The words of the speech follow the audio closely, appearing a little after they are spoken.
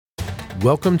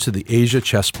Welcome to the Asia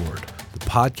Chessboard, the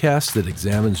podcast that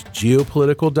examines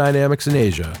geopolitical dynamics in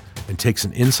Asia and takes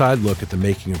an inside look at the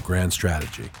making of grand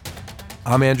strategy.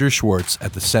 I'm Andrew Schwartz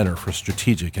at the Center for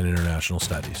Strategic and International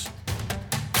Studies.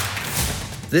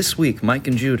 This week, Mike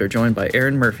and Jude are joined by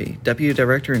Erin Murphy, Deputy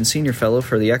Director and Senior Fellow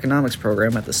for the Economics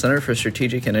Program at the Center for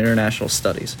Strategic and International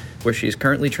Studies, where she is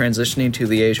currently transitioning to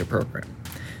the Asia Program.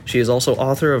 She is also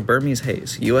author of Burmese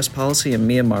Haze, U.S. Policy in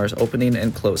Myanmar's Opening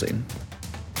and Closing.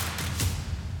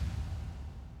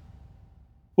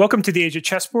 Welcome to the Asia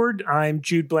Chessboard. I'm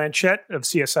Jude Blanchette of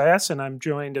CSIS, and I'm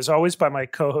joined, as always, by my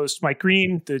co-host Mike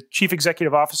Green, the Chief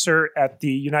Executive Officer at the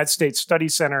United States Study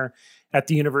Center at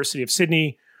the University of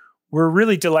Sydney. We're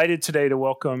really delighted today to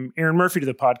welcome Erin Murphy to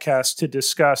the podcast to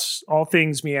discuss all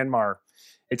things Myanmar,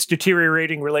 its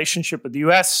deteriorating relationship with the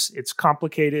U.S., its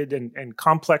complicated and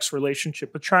complex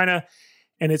relationship with China,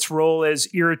 and its role as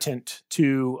irritant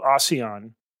to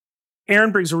ASEAN.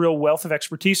 Erin brings a real wealth of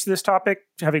expertise to this topic,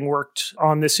 having worked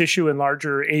on this issue and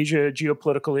larger Asia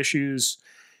geopolitical issues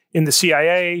in the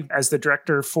CIA as the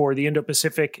director for the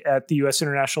Indo-Pacific at the U.S.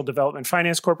 International Development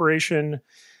Finance Corporation,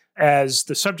 as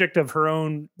the subject of her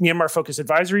own Myanmar-focused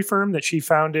advisory firm that she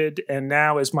founded, and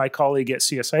now as my colleague at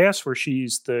CSIS, where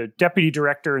she's the deputy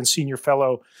director and senior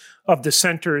fellow of the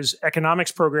center's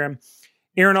economics program.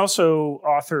 Erin also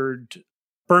authored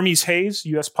Burmese Haze,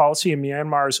 U.S. Policy in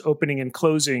Myanmar's Opening and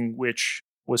Closing, which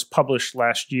was published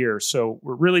last year. So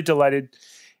we're really delighted,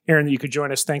 Erin, that you could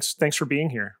join us. Thanks for being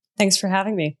here. Thanks for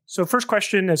having me. So first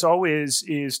question, as always,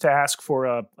 is to ask for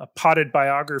a potted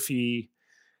biography.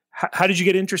 How did you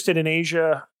get interested in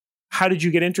Asia? How did you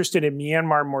get interested in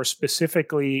Myanmar more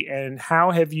specifically? And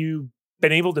how have you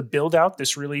been able to build out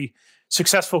this really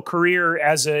successful career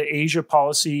as an Asia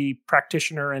policy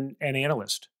practitioner and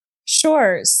analyst?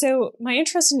 Sure. So my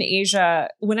interest in Asia,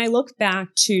 when I look back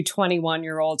to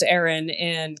 21-year-old Erin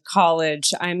in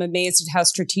college, I'm amazed at how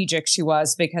strategic she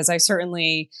was, because I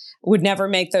certainly would never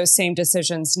make those same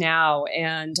decisions now.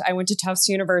 And I went to Tufts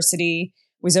University,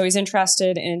 was always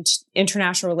interested in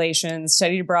international relations,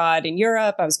 studied abroad in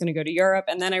Europe. I was going to go to Europe.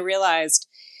 And then I realized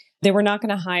they were not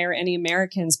going to hire any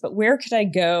Americans, but where could I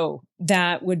go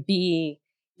that would be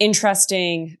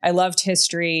interesting? I loved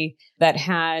history that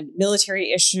had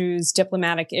military issues,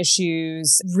 diplomatic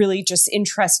issues, really just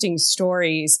interesting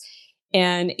stories.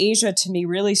 And Asia to me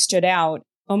really stood out.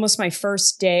 Almost my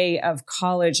first day of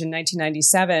college in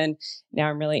 1997, now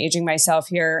I'm really aging myself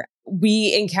here,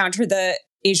 we encountered the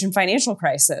Asian financial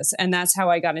crisis. And that's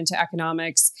how I got into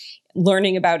economics,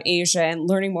 learning about Asia and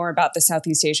learning more about the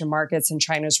Southeast Asian markets and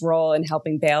China's role in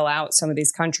helping bail out some of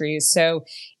these countries. So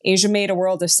Asia made a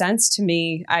world of sense to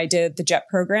me. I did the JET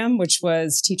program, which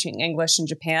was teaching English in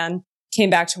Japan,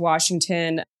 came back to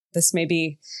Washington. This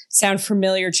may sound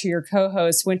familiar to your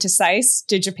co-host, went to CSIS,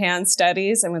 did Japan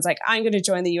studies, and was like, I'm going to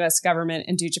join the U.S. government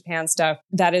and do Japan stuff.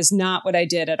 That is not what I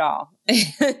did at all.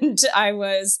 And I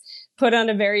was put on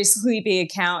a very sleepy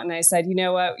account. And I said, you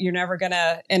know what, you're never going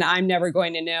to, and I'm never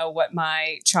going to know what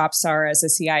my chops are as a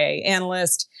CIA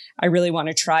analyst. I really want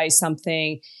to try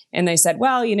something. And they said,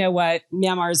 well, you know what,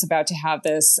 Myanmar is about to have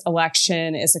this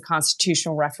election. It's a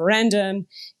constitutional referendum.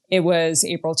 It was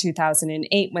April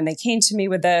 2008 when they came to me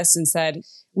with this and said,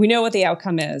 we know what the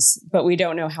outcome is, but we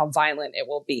don't know how violent it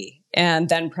will be. And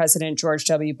then President George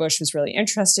W. Bush was really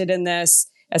interested in this,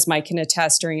 as Mike can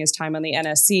attest during his time on the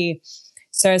NSC.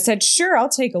 So I said, sure, I'll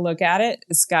take a look at it.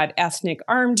 It's got ethnic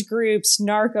armed groups,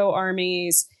 narco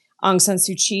armies, Aung San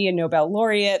Suu Kyi, a Nobel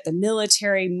laureate, the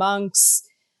military, monks.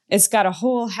 It's got a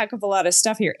whole heck of a lot of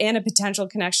stuff here and a potential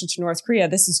connection to North Korea.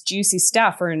 This is juicy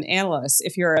stuff for an analyst.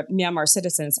 If you're a Myanmar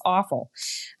citizen, it's awful.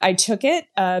 I took it.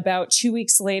 About 2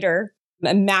 weeks later,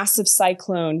 a massive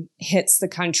cyclone hits the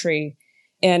country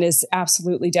and is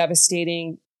absolutely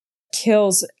devastating,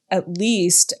 kills at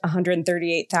least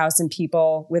 138,000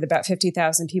 people with about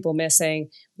 50,000 people missing,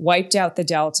 wiped out the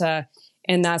Delta.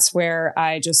 And that's where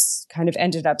I just kind of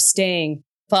ended up staying,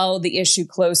 followed the issue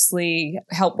closely,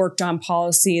 helped worked on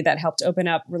policy that helped open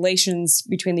up relations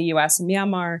between the U.S. and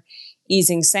Myanmar,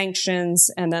 easing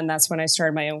sanctions. And then that's when I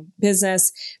started my own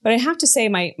business. But I have to say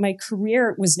my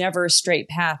career was never a straight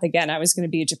path. Again, I was going to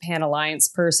be a Japan Alliance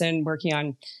person working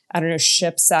on,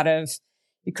 ships out of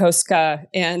Yokosuka.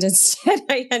 And instead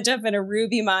I end up in a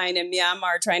ruby mine in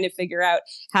Myanmar trying to figure out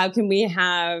how can we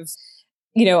have,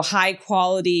 high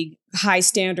quality, high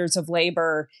standards of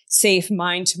labor, safe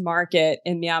mine to market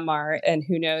in Myanmar, and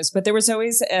who knows. But there was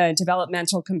always a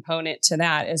developmental component to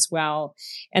that as well.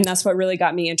 And that's what really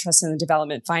got me interested in the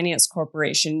Development Finance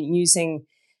Corporation,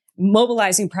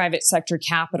 mobilizing private sector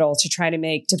capital to try to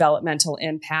make developmental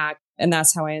impact. And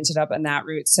that's how I ended up on that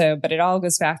route. But it all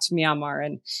goes back to Myanmar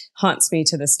and haunts me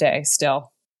to this day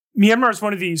still. Myanmar is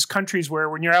one of these countries where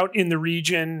when you're out in the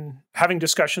region having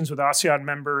discussions with ASEAN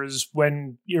members,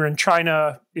 when you're in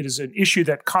China, it is an issue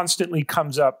that constantly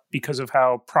comes up because of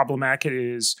how problematic it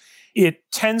is. It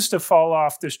tends to fall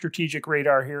off the strategic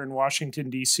radar here in Washington,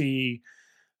 D.C.,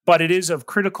 but it is of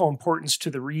critical importance to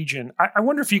the region. I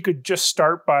wonder if you could just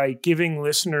start by giving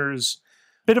listeners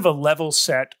a bit of a level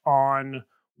set on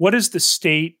what is the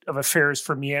state of affairs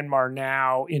for Myanmar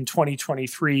now in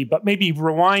 2023, but maybe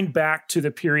rewind back to the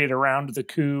period around the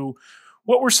coup.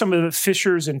 What were some of the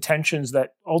fissures and tensions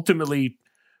that ultimately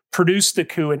produced the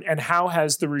coup, and how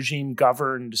has the regime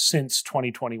governed since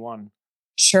 2021?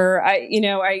 Sure.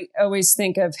 I always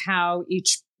think of how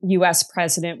each U.S.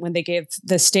 president, when they give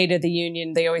the State of the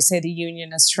Union, they always say the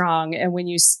union is strong. And when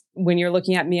you're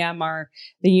looking at Myanmar,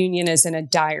 the union is in a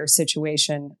dire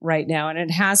situation right now, and it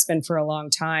has been for a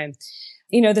long time.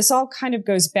 This all kind of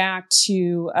goes back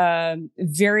to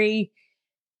very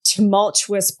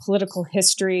tumultuous political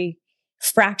history,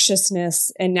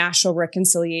 fractiousness, and national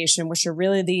reconciliation, which are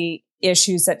really the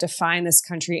issues that define this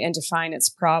country and define its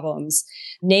problems.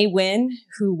 Ne Win,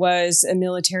 who was a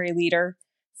military leader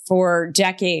for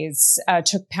decades,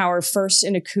 took power first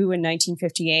in a coup in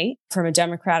 1958 from a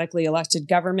democratically elected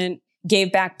government,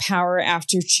 gave back power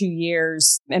after 2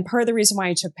 years. And part of the reason why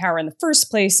he took power in the first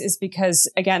place is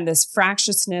because, again, this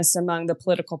fractiousness among the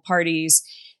political parties,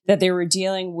 that they were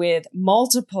dealing with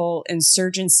multiple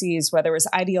insurgencies, whether it was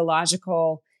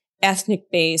ideological,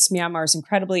 ethnic-based. Myanmar is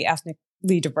incredibly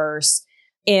ethnically diverse,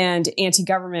 and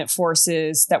anti-government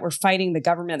forces that were fighting the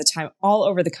government at the time all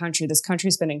over the country. This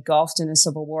country's been engulfed in a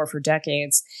civil war for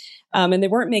decades. And they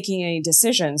weren't making any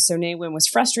decisions. So Ne Win was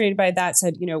frustrated by that,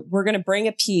 said, we're going to bring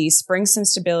a peace, bring some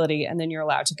stability, and then you're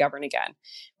allowed to govern again.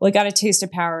 Well, he got a taste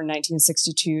of power in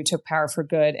 1962, took power for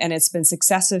good. And it's been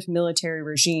successive military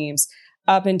regimes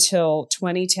up until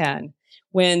 2010,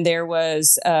 when there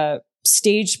was a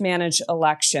stage managed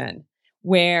election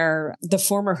where the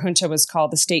former junta was called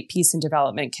the State Peace and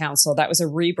Development Council. That was a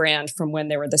rebrand from when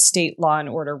they were the State Law and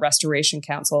Order Restoration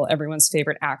Council, everyone's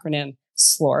favorite acronym,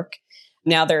 SLORC.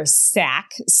 Now they're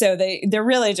SAC. So they're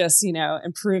really just,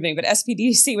 improving. But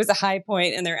SPDC was a high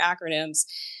point in their acronyms.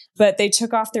 But they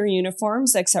took off their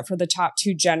uniforms, except for the top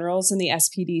two generals in the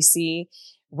SPDC,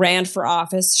 ran for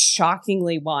office,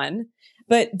 shockingly won.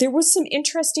 But there was some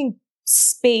interesting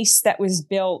space that was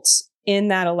built in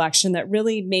that election that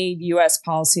really made U.S.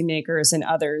 policymakers and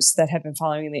others that have been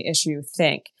following the issue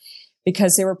think,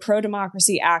 because there were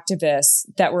pro-democracy activists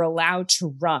that were allowed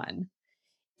to run,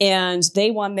 and they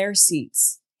won their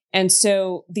seats. And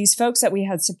so these folks that we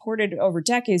had supported over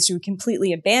decades, do we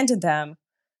completely abandon them,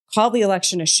 call the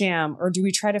election a sham, or do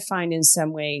we try to find in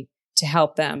some way to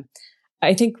help them?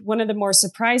 I think one of the more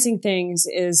surprising things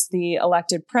is the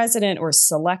elected president or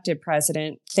selected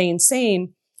president, Thein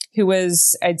Sein, who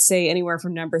was, I'd say, anywhere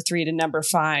from number 3 to number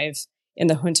 5 in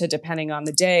the junta, depending on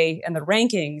the day and the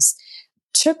rankings,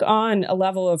 took on a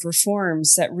level of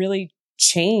reforms that really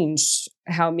changed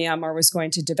how Myanmar was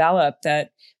going to develop,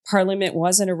 that parliament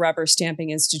wasn't a rubber stamping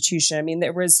institution. I mean,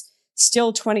 there was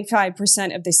still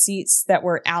 25% of the seats that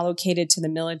were allocated to the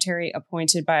military,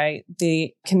 appointed by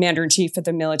the commander-in-chief of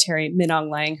the military, Min Aung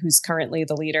Hlaing, who's currently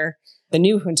the leader, the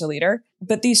new junta leader.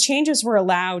 But these changes were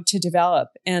allowed to develop.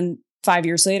 And 5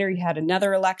 years later, he had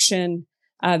another election.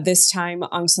 This time,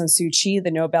 Aung San Suu Kyi,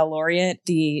 the Nobel laureate,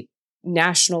 the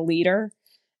national leader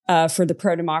for the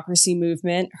pro-democracy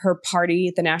movement, her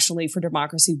party, the National League for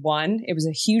Democracy, won. It was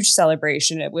a huge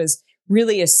celebration. It was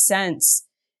really a sense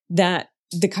that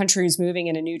the country was moving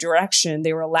in a new direction.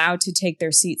 They were allowed to take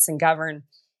their seats and govern.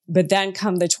 But then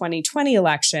come the 2020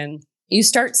 election, you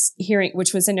start hearing,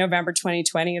 which was in November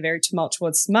 2020, a very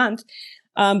tumultuous month,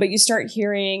 but you start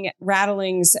hearing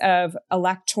rattlings of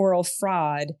electoral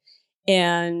fraud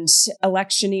and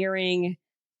electioneering,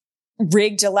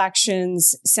 rigged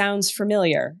elections. Sounds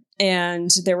familiar. And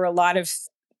there were a lot of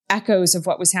echoes of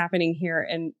what was happening here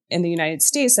in the United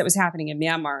States that was happening in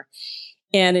Myanmar.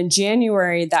 And in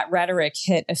January, that rhetoric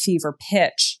hit a fever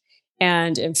pitch.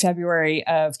 And in February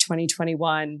of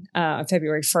 2021,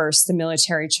 February 1st, the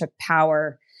military took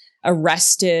power,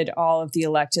 arrested all of the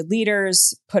elected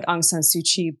leaders, put Aung San Suu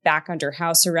Kyi back under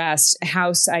house arrest.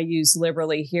 House I use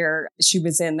liberally here. She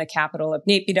was in the capital of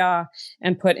Naypyidaw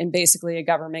and put in basically a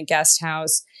government guest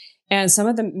house. And some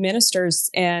of the ministers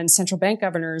and central bank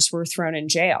governors were thrown in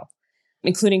jail,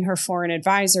 including her foreign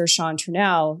advisor, Sean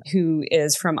Turnell, who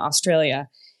is from Australia.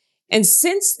 And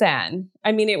since then,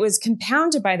 I mean, it was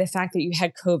compounded by the fact that you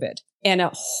had COVID and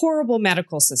a horrible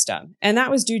medical system. And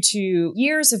that was due to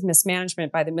years of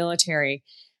mismanagement by the military.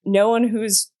 no one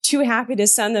who's too happy to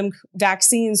send them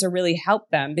vaccines or really help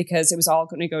them because it was all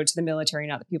going to go to the military,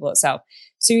 not the people itself.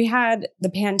 So you had the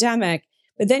pandemic,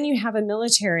 but then you have a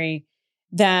military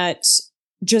that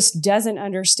just doesn't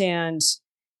understand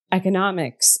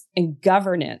economics and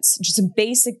governance, just a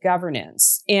basic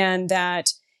governance, and that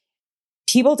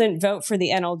people didn't vote for the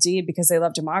NLD because they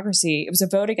love democracy. It was a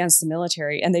vote against the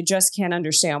military, and they just can't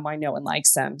understand why no one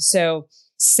likes them. So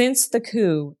since the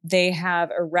coup, they have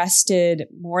arrested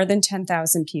more than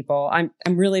 10,000 people. I'm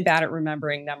really bad at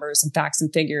remembering numbers and facts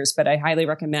and figures, but I highly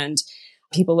recommend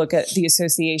people look at the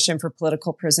Association for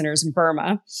Political Prisoners in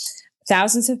Burma.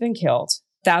 Thousands have been killed.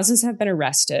 Thousands have been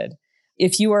arrested.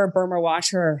 If you are a Burma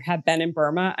watcher or have been in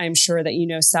Burma, I'm sure that you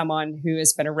know someone who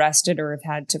has been arrested or have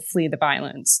had to flee the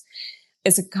violence.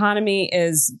 Its economy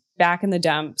is back in the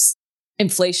dumps.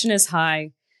 Inflation is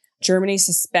high. Germany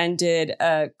suspended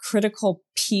a critical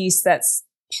piece that's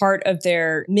part of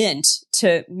their mint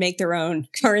to make their own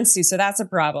currency. So that's a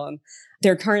problem.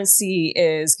 Their currency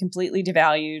is completely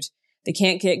devalued. They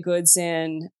can't get goods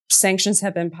in. Sanctions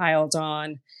have been piled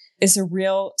on. It's a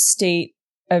real state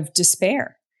of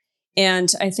despair.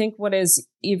 And I think what is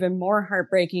even more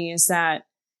heartbreaking is that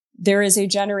there is a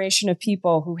generation of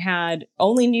people who had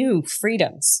only knew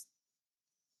freedoms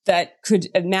that could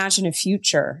imagine a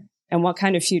future. And what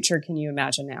kind of future can you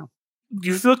imagine now?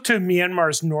 You've looked to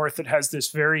Myanmar's north. It has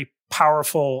this very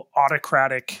powerful,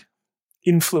 autocratic,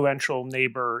 influential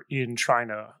neighbor in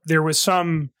China. There was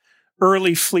some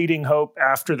early fleeting hope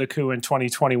after the coup in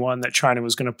 2021 that China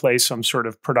was going to play some sort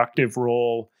of productive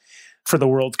role for the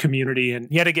world community. And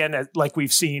yet again, like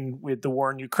we've seen with the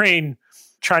war in Ukraine,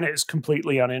 China is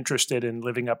completely uninterested in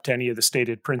living up to any of the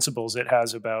stated principles it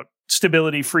has about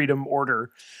stability, freedom,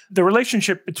 order. The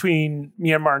relationship between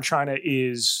Myanmar and China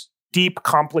is deep,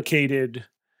 complicated,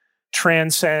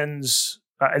 transcends,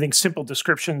 I think, simple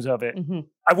descriptions of it. Mm-hmm.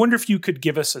 I wonder if you could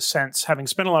give us a sense, having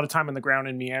spent a lot of time on the ground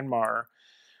in Myanmar,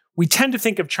 we tend to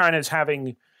think of China as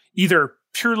having either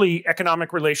purely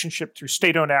economic relationship through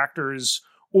state-owned actors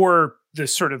or the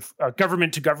sort of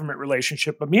government-to-government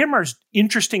relationship. But Myanmar is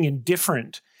interesting and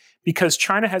different because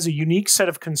China has a unique set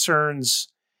of concerns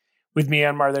with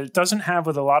Myanmar that it doesn't have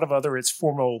with a lot of other its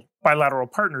formal bilateral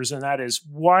partners, and that is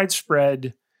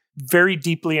widespread, very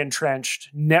deeply entrenched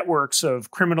networks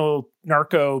of criminal,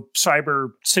 narco, cyber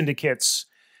syndicates.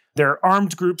 There are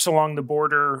armed groups along the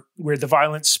border where the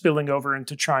violence spilling over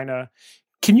into China.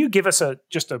 Can you give us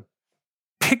just a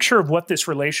picture of what this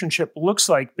relationship looks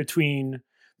like between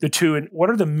the two, and what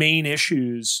are the main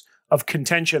issues of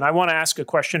contention? I want to ask a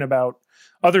question about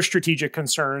other strategic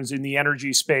concerns in the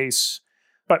energy space,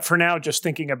 but for now, just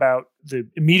thinking about the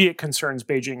immediate concerns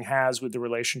Beijing has with the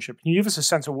relationship. Can you give us a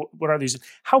sense of what are these?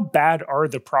 How bad are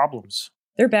the problems?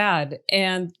 They're bad.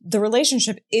 And the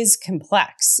relationship is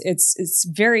complex. It's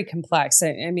very complex.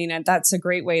 I mean, that's a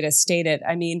great way to state it.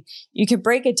 I mean, you could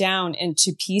break it down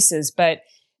into pieces, but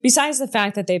besides the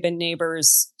fact that they've been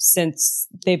neighbors since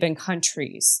they've been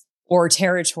countries or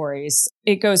territories,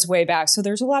 it goes way back. So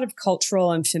there's a lot of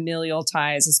cultural and familial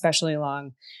ties, especially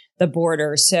along the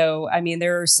border. So, I mean,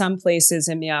 there are some places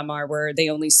in Myanmar where they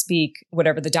only speak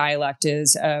whatever the dialect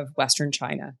is of Western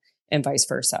China and vice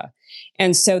versa.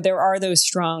 And so there are those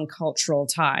strong cultural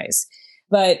ties.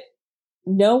 But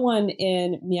no one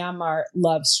in Myanmar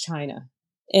loves China.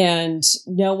 And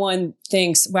no one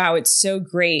thinks, wow, it's so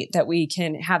great that we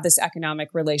can have this economic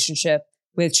relationship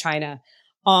with China.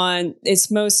 On its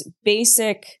the most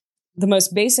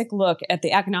basic look at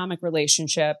the economic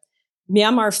relationship,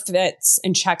 Myanmar fits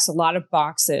and checks a lot of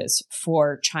boxes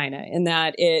for China in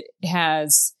that it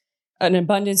has an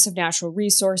abundance of natural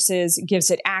resources,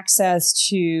 gives it access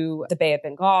to the Bay of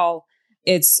Bengal.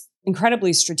 It's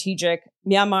incredibly strategic.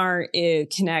 Myanmar,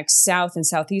 it connects South and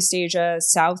Southeast Asia,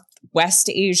 Southwest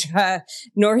Asia,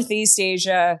 Northeast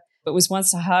Asia. It was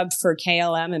once a hub for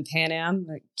KLM and Pan Am.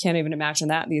 I can't even imagine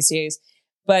that these days.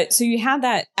 But so you have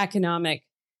that economic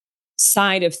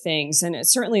side of things. And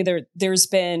certainly there's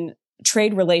been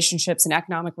trade relationships and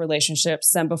economic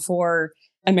relationships than before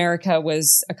America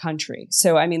was a country.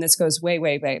 So, I mean, this goes way,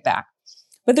 way, way back.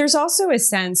 But there's also a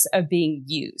sense of being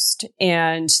used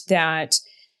and that,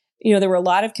 you know, there were a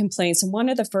lot of complaints. And one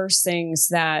of the first things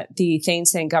that the Thein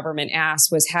Sein government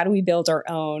asked was, how do we build our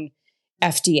own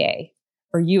FDA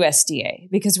or USDA?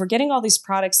 Because we're getting all these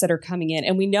products that are coming in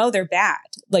and we know they're bad.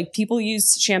 Like people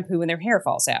use shampoo and their hair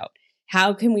falls out.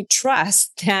 How can we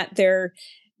trust that their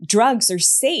drugs are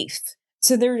safe?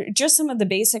 So there are just some of the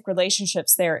basic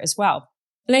relationships there as well.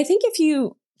 And I think if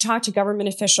you talk to government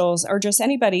officials or just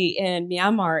anybody in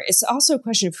Myanmar, it's also a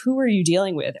question of who are you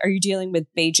dealing with? Are you dealing with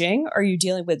Beijing or are you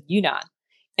dealing with Yunnan?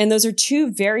 And those are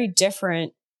two very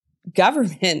different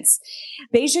governments.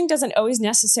 Beijing doesn't always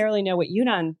necessarily know what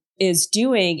Yunnan is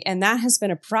doing, and that has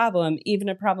been a problem, even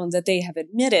a problem that they have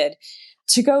admitted.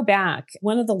 To go back,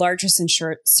 one of the largest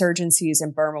insurgencies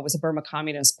in Burma was the Burma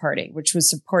Communist Party, which was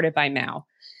supported by Mao.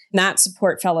 And that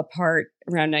support fell apart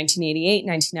around 1988,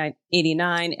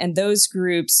 1989, and those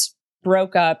groups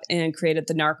broke up and created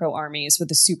the narco armies with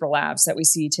the super labs that we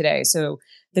see today. So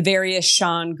the various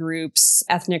Shan groups,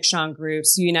 ethnic Shan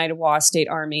groups, the United Wa State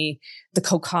Army, the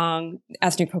Kokang,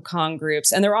 ethnic Kokang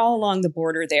groups, and they're all along the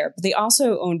border there. But they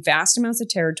also own vast amounts of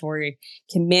territory,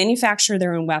 can manufacture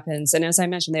their own weapons. And as I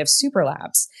mentioned, they have super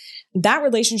labs. That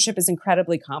relationship is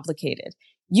incredibly complicated.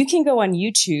 You can go on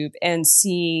YouTube and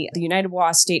see the United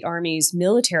Wa State Army's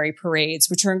military parades,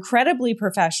 which are incredibly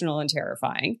professional and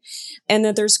terrifying. And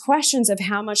that there's questions of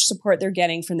how much support they're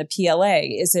getting from the PLA.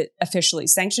 Is it officially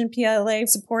sanctioned PLA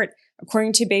support?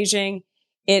 According to Beijing,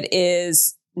 it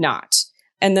is not.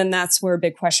 And then that's where a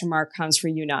big question mark comes for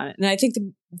Yunnan. And I think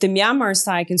the Myanmar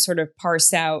side can sort of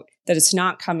parse out that it's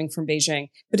not coming from Beijing,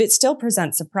 but it still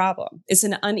presents a problem. It's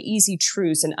an uneasy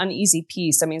truce, an uneasy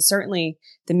peace. I mean, certainly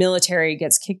the military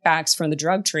gets kickbacks from the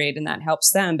drug trade and that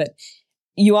helps them, but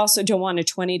you also don't want a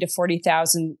 20 to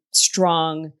 40,000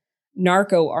 strong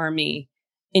narco army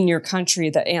in your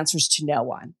country that answers to no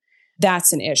one.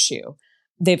 That's an issue.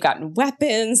 They've gotten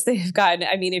weapons.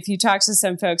 If you talk to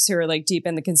some folks who are like deep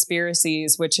in the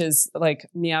conspiracies, which is like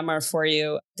Myanmar for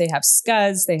you, they have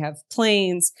Scuds, they have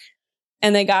planes,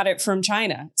 and they got it from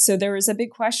China. So there is a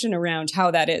big question around how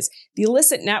that is. The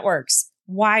illicit networks,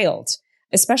 wild,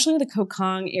 especially in the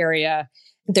Kokang area.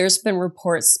 There's been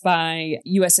reports by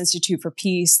U.S. Institute for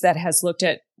Peace that has looked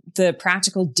at the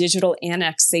practical digital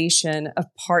annexation of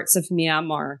parts of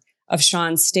Myanmar, of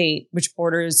Shan State, which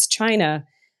borders China,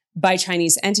 by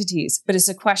Chinese entities. But it's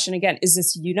a question, again, is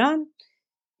this Yunnan?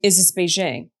 Is this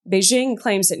Beijing? Beijing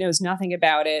claims it knows nothing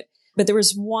about it, but there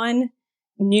was one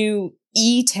new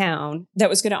e-town that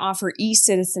was going to offer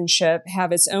e-citizenship,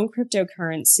 have its own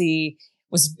cryptocurrency,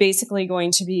 was basically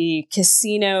going to be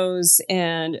casinos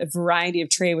and a variety of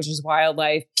trade, which is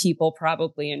wildlife, people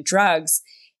probably, and drugs.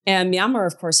 And Myanmar,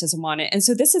 of course, doesn't want it. And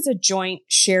so this is a joint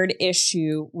shared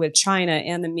issue with China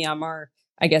and the Myanmar,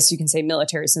 I guess you can say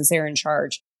military, since they're in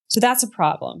charge. So that's a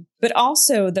problem. But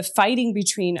also the fighting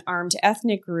between armed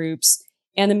ethnic groups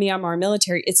and the Myanmar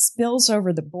military, it spills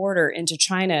over the border into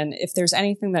China. And if there's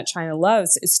anything that China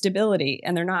loves, it's stability,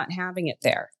 and they're not having it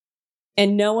there.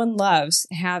 And no one loves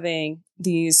having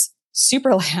these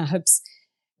super labs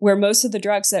where most of the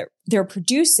drugs that they're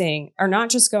producing are not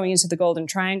just going into the golden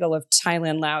triangle of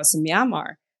Thailand, Laos, and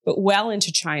Myanmar, but well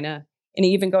into China and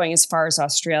even going as far as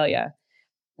Australia.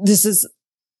 This is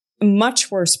a much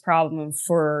worse problem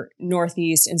for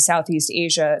Northeast and Southeast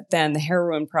Asia than the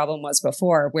heroin problem was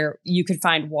before, where you could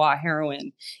find raw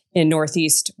heroin in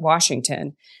Northeast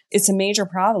Washington. It's a major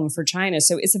problem for China.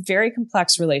 So it's a very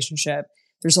complex relationship.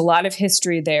 There's a lot of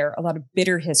history there, a lot of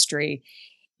bitter history.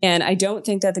 And I don't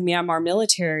think that the Myanmar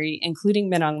military, including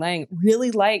Min Aung Hlaing, really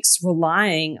likes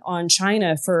relying on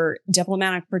China for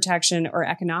diplomatic protection or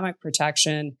economic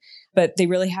protection, but they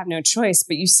really have no choice.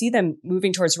 But you see them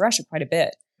moving towards Russia quite a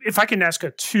bit. If I can ask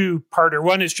a two-parter,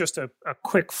 one is just a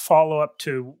quick follow-up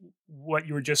to what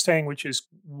you were just saying, which is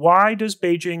why does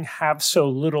Beijing have so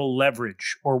little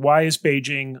leverage, or why is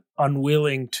Beijing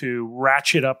unwilling to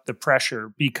ratchet up the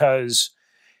pressure? Because,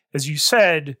 as you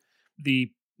said,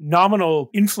 the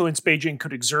nominal influence Beijing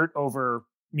could exert over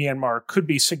Myanmar could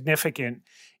be significant.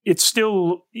 It's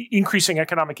still increasing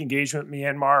economic engagement in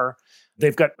Myanmar.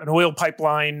 They've got an oil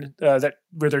pipeline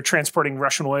where they're transporting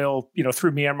Russian oil,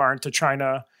 through Myanmar into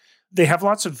China. They have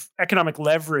lots of economic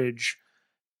leverage.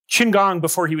 Qin Gang,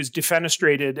 before he was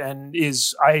defenestrated and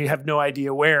I have no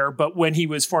idea where, but when he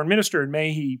was foreign minister in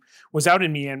May, he was out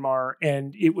in Myanmar,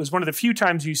 and it was one of the few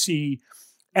times you see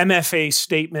MFA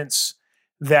statements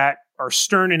that are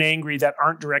stern and angry that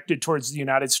aren't directed towards the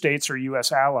United States or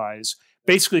U.S. allies,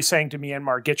 basically saying to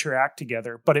Myanmar, get your act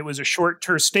together. But it was a short,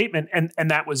 terse statement, and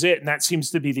that was it. And that seems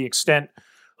to be the extent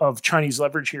of Chinese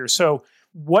leverage here. So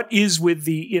what is with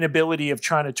the inability of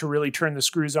China to really turn the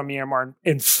screws on Myanmar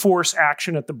and force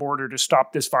action at the border to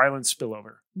stop this violence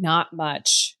spillover? Not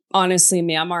much. Honestly,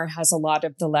 Myanmar has a lot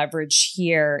of the leverage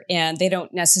here, and they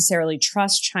don't necessarily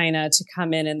trust China to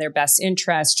come in their best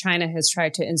interest. China has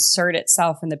tried to insert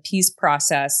itself in the peace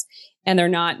process, and they're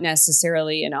not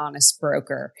necessarily an honest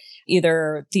broker.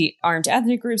 Either the armed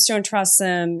ethnic groups don't trust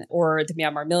them, or the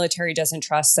Myanmar military doesn't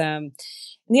trust them.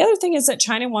 And the other thing is that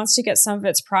China wants to get some of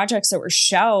its projects that were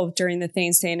shelved during the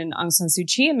Thein Sein and Aung San Suu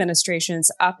Kyi administrations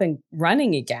up and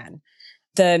running again.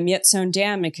 the Myitsone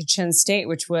Dam in Kachin State,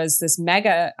 which was this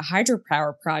mega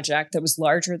hydropower project that was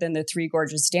larger than the Three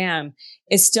Gorges Dam,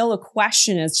 is still a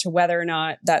question as to whether or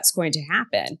not that's going to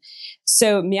happen.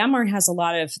 So Myanmar has a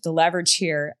lot of the leverage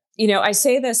here. I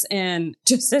say this in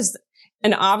just as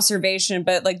an observation,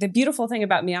 but like the beautiful thing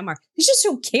about Myanmar, they just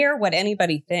don't care what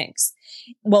anybody thinks.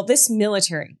 Well, this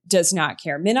military does not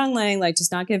care. Min Aung Hlaing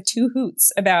does not give two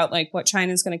hoots about what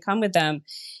China is going to come with them.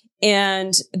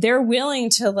 And they're willing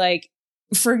to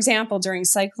for example, during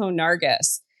Cyclone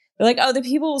Nargis, they're like, oh, the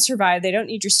people will survive. They don't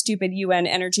need your stupid UN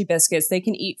energy biscuits. They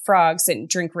can eat frogs and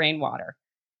drink rainwater.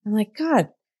 I'm like, God,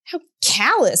 how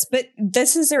callous. But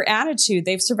this is their attitude.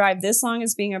 They've survived this long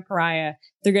as being a pariah.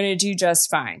 They're going to do just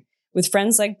fine. With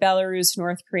friends like Belarus,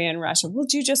 North Korea, and Russia, we'll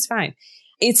do just fine.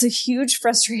 It's a huge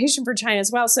frustration for China as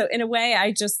well. So in a way,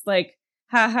 I just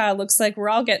looks like we're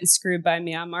all getting screwed by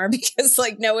Myanmar because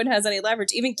no one has any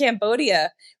leverage. Even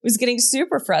Cambodia was getting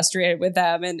super frustrated with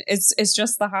them. And it's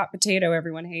just the hot potato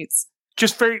everyone hates.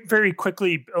 Just very, very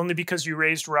quickly, only because you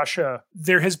raised Russia,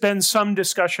 there has been some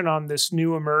discussion on this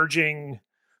new emerging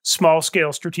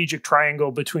small-scale strategic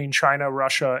triangle between China,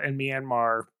 Russia, and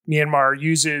Myanmar. Myanmar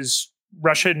uses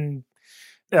Russian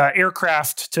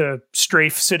aircraft to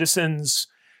strafe citizens.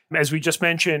 As we just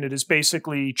mentioned, it is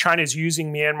basically China is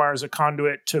using Myanmar as a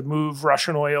conduit to move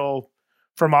Russian oil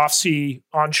from off-sea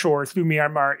onshore through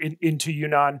Myanmar into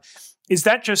Yunnan. Is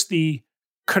that just the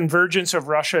convergence of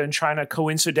Russia and China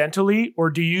coincidentally, or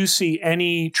do you see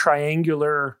any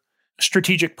triangular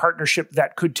strategic partnership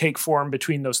that could take form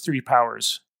between those three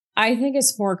powers? I think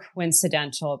it's more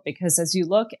coincidental because as you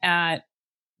look at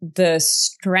the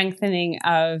strengthening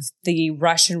of the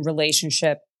Russian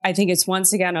relationship, I think it's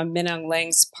once again on Min Aung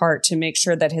Hlaing's part to make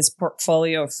sure that his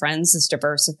portfolio of friends is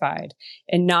diversified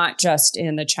and not just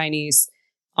on the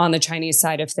Chinese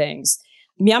side of things.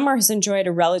 Myanmar has enjoyed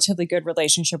a relatively good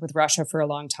relationship with Russia for a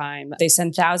long time. They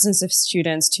send thousands of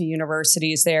students to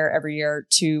universities there every year.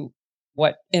 To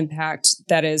what impact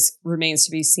that is remains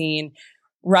to be seen.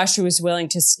 Russia was willing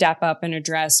to step up and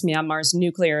address Myanmar's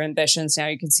nuclear ambitions. Now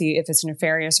you can see if it's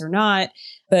nefarious or not,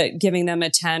 but giving them a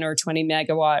 10 or 20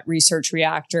 megawatt research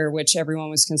reactor, which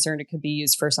everyone was concerned it could be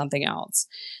used for something else.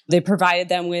 They provided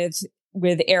them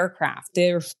with aircraft.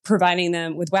 They're providing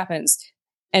them with weapons.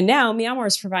 And now Myanmar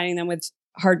is providing them with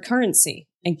hard currency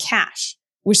and cash,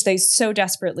 which they so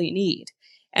desperately need.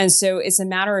 And so it's a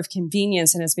matter of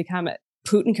convenience, and it's become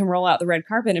Putin can roll out the red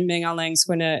carpet and Min Aung Hlaing's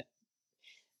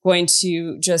going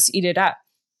to just eat it up.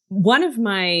 One of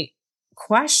my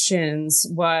questions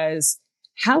was,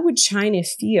 how would China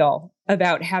feel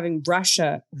about having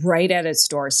Russia right at its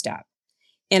doorstep?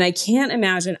 And I can't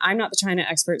imagine, I'm not the China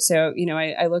expert, so,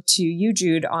 I look to you,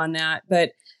 Jude, on that,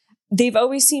 but they've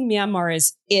always seen Myanmar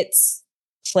as its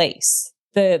place.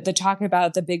 The talk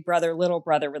about the big brother, little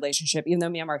brother relationship, even though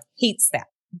Myanmar hates that,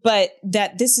 but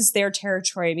that this is their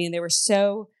territory. I mean, they were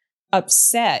so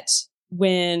upset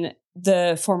when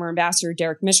the former ambassador,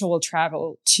 Derek Mitchell, will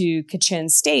travel to Kachin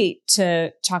State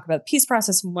to talk about the peace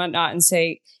process and whatnot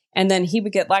and then he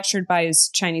would get lectured by his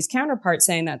Chinese counterpart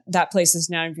saying that that place is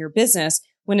none of your business,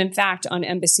 when in fact on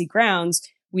embassy grounds,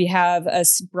 we have a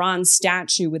bronze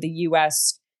statue with a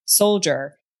U.S.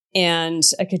 soldier and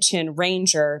a Kachin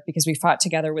ranger because we fought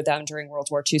together with them during World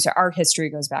War II. So our history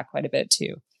goes back quite a bit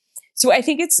too. So I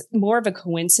think it's more of a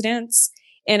coincidence.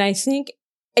 And I think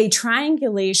a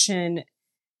triangulation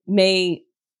may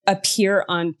appear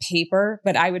on paper,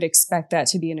 but I would expect that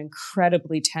to be an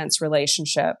incredibly tense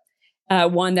relationship,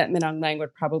 one that Min Aung Hlaing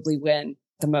would probably win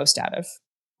the most out of.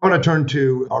 I want to turn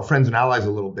to our friends and allies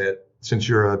a little bit, since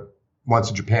you're once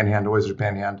a Japan hand, always a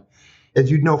Japan hand. As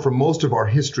you'd know, for most of our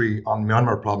history on the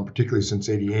Myanmar problem, particularly since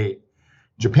 '88,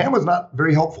 Japan was not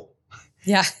very helpful.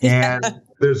 Yeah. And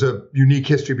there's a unique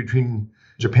history between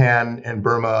Japan and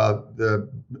Burma. The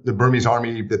Burmese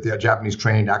army that the Japanese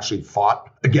trained actually fought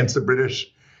against the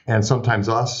British and sometimes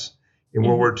us in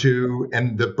World War II,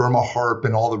 and the Burma harp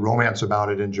and all the romance about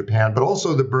it in Japan. But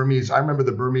also the Burmese, I remember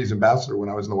the Burmese ambassador when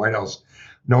I was in the White House,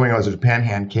 knowing I was a Japan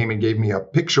hand, came and gave me a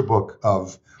picture book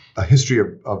of a history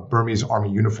of Burmese army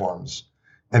uniforms.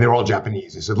 And they were all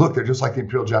Japanese. He said, look, they're just like the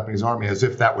Imperial Japanese Army, as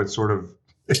if that would sort of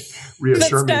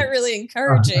reassure me. That's not really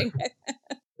encouraging.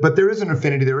 But there is an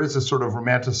affinity. There is a sort of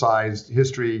romanticized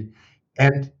history.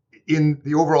 And in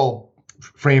the overall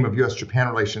frame of U.S.-Japan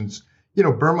relations,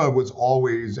 Burma was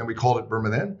always, and we called it Burma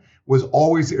then, was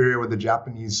always the area where the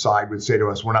Japanese side would say to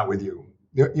us, we're not with you.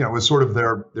 It was sort of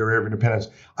their area of independence.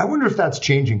 I wonder if that's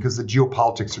changing because the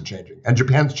geopolitics are changing and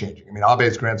Japan's changing. I mean,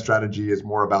 Abe's grand strategy is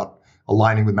more about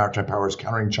aligning with maritime powers,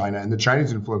 countering China, and the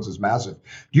Chinese influence is massive.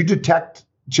 Do you detect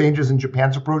changes in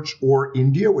Japan's approach, or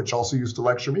India, which also used to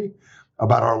lecture me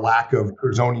about our lack of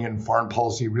Curzonian foreign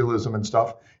policy realism and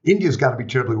stuff. India's got to be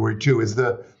terribly worried too.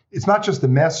 It's not just the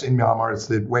mess in Myanmar, it's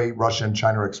the way Russia and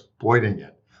China are exploiting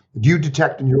it. Do you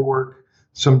detect in your work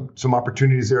some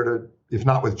opportunities there to, if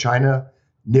not with China,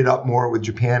 knit up more with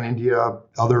Japan, India,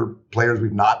 other players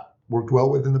we've not worked well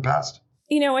with in the past?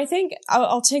 I think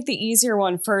I'll take the easier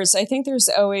one first. I think there's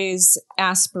always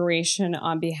aspiration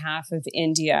on behalf of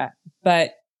India,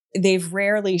 but they've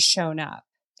rarely shown up.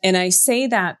 And I say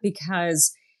that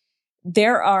because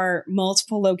there are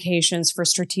multiple locations for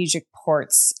strategic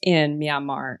ports in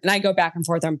Myanmar. And I go back and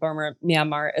forth on Burma,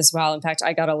 Myanmar as well. In fact,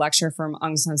 I got a lecture from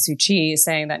Aung San Suu Kyi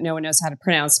saying that no one knows how to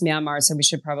pronounce Myanmar, so we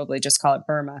should probably just call it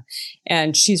Burma.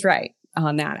 And she's right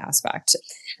on that aspect.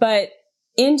 But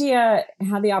India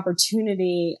had the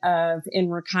opportunity of, in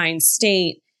Rakhine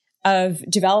State, of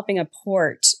developing a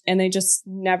port, and they just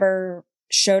never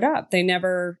showed up. They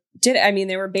never did it. I mean,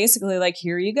 they were basically like,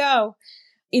 here you go.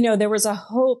 There was a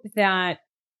hope that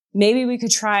maybe we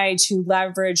could try to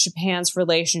leverage Japan's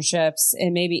relationships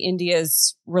and maybe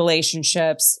India's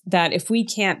relationships, that if we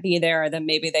can't be there, then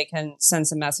maybe they can send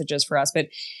some messages for us. But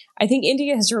I think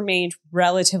India has remained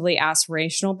relatively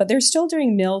aspirational, but they're still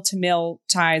doing mill-to-mill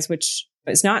ties, which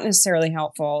is not necessarily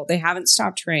helpful. They haven't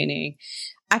stopped training.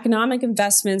 Economic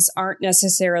investments aren't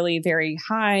necessarily very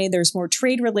high. There's more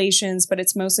trade relations, but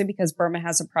it's mostly because Burma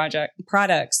has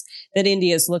products that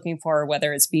India is looking for,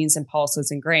 whether it's beans and pulses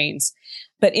and grains.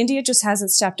 But India just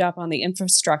hasn't stepped up on the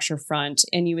infrastructure front.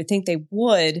 And you would think they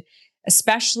would,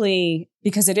 especially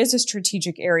because it is a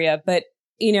strategic area. But,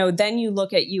 then you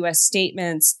look at U.S.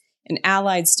 statements and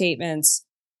allied statements,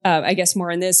 I guess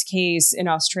more in this case in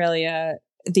Australia,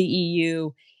 the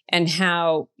EU, and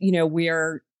how,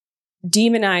 we're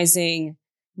demonizing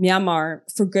Myanmar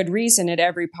for good reason at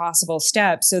every possible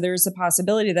step. So there's the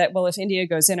possibility that, well, if India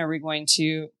goes in, are we going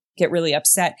to get really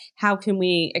upset? How can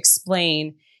we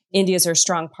explain India's our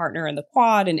strong partner in the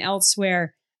Quad and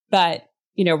elsewhere, but,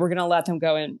 we're going to let them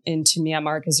go into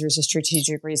Myanmar because there's a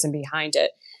strategic reason behind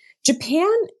it.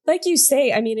 Japan, like you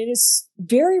say, it is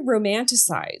very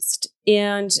romanticized,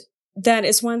 and that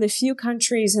is one of the few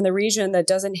countries in the region that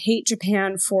doesn't hate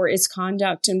Japan for its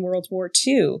conduct in World War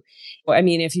II.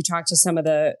 If you talk to some of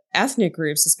the ethnic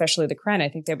groups, especially the Karen, I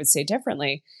think they would say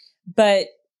differently, but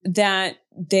that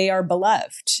they are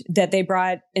beloved, that they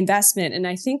brought investment. And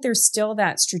I think there's still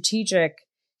that strategic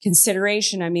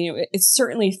consideration. It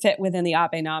certainly fit within the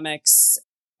Abenomics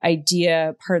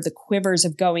idea, part of the quivers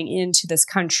of going into this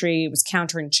country. It was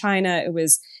countering China. It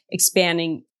was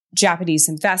expanding Japanese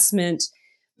investment.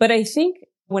 But I think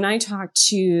when I talk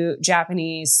to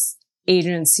Japanese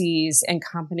agencies and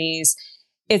companies,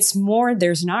 it's more,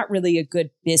 there's not really a good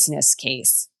business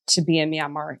case to be in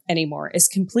Myanmar anymore. It's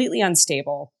completely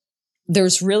unstable.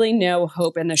 There's really no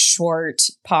hope in the short,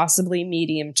 possibly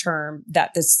medium term,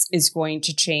 that this is going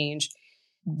to change.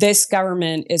 This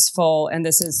government is full, and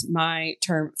this is my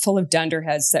term, full of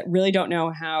dunderheads that really don't know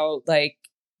how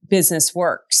business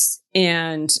works.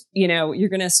 And, you're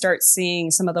going to start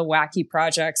seeing some of the wacky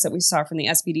projects that we saw from the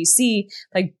SPDC,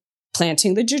 like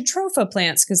planting the jatropha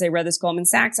plants, because they read this Goldman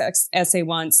Sachs essay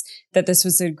once that this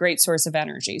was a great source of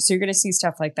energy. So you're going to see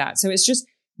stuff like that. So it's just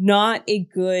not a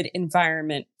good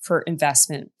environment for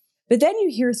investment. But then you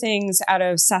hear things out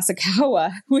of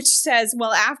Sasakawa, which says,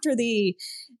 well, after the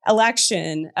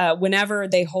election, whenever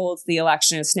they hold the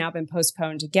election, it's now been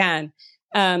postponed again.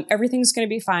 Everything's going to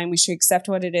be fine. We should accept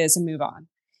what it is and move on.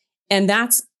 And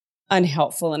that's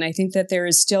unhelpful. And I think that there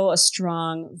is still a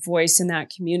strong voice in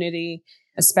that community,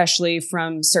 especially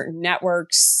from certain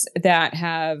networks that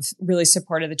have really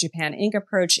supported the Japan Inc.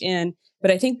 approach in. But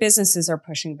I think businesses are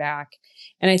pushing back.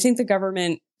 And I think the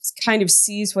government kind of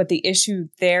sees what the issue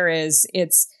there is.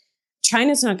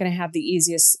 China's not going to have the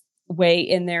easiest way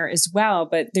in there as well,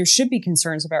 but there should be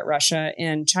concerns about Russia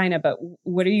and China. But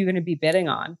what are you going to be bidding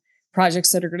on?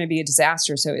 Projects that are going to be a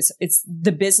disaster. So it's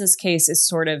the business case is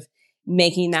sort of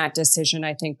making that decision,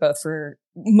 I think,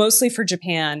 mostly for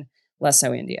Japan, less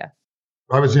so India.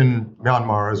 I was in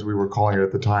Myanmar, as we were calling it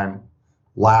at the time,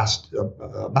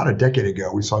 about a decade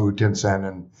ago. We saw U Tin Sen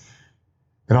and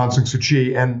Aung San Suu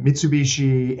Kyi, and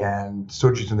Mitsubishi and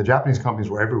Sojitz and the Japanese companies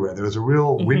were everywhere. There was a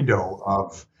real window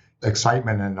of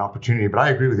excitement and opportunity. But I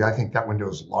agree with you. I think that window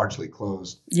is largely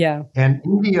closed. Yeah. And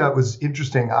India was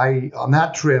interesting. On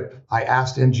that trip, I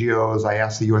asked NGOs, I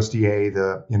asked the USDA,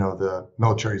 the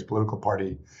military's political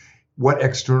party, what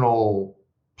external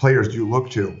players do you look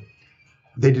to?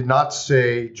 They did not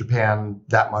say Japan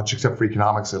that much, except for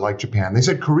economics. They liked Japan. They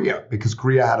said Korea, because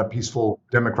Korea had a peaceful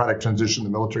democratic transition. The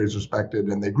military is respected,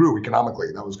 and they grew economically.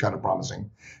 That was kind of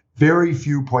promising. Very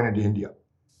few pointed to India.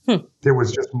 There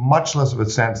was just much less of a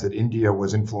sense that India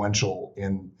was influential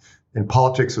in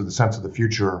politics or the sense of the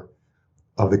future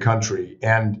of the country.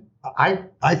 And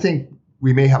I think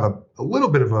we may have a little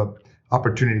bit of a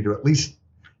opportunity to at least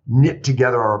knit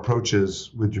together our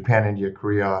approaches with Japan, India,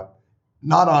 Korea,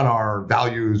 not on our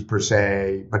values per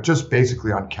se, but just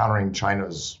basically on countering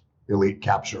China's elite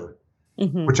capture,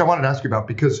 which I wanted to ask you about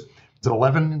because it's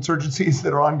 11 insurgencies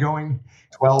that are ongoing,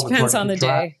 12. Depends on the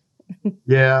day.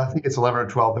 Yeah, I think it's 11 or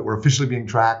 12 that were officially being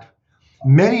tracked.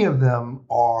 Many of them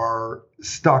are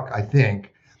stuck, I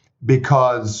think,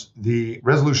 because the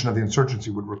resolution of the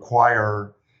insurgency would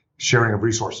require sharing of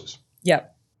resources.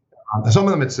 Yep. Some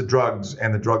of them, it's the drugs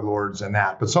and the drug lords and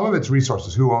that, but some of it's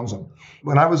resources. Who owns them?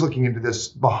 When I was looking into this,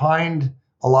 behind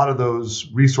a lot of those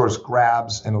resource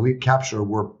grabs and elite capture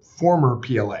were former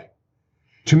PLA.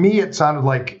 To me, it sounded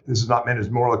like, this is not meant as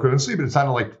moral equivalency, but it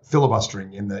sounded like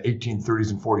filibustering in the 1830s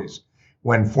and 40s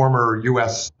when former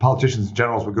U.S. politicians and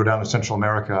generals would go down to Central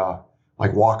America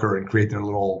like Walker and create their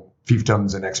little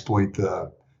fiefdoms and exploit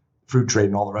the fruit trade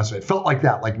and all the rest of it. It felt like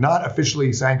that, like not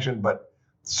officially sanctioned, but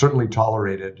certainly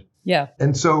tolerated. Yeah.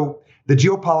 And so the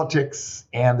geopolitics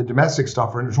and the domestic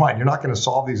stuff are intertwined. You're not going to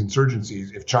solve these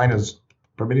insurgencies if China's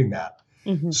permitting that.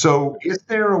 So is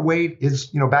there a way,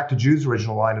 back to Jude's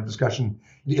original line of discussion,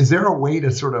 is there a way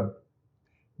to sort of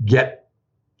get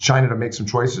China to make some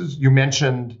choices? You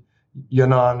mentioned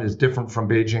Yunnan is different from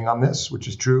Beijing on this, which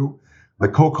is true.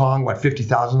 Like Kokong,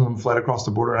 50,000 of them fled across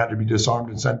the border and had to be disarmed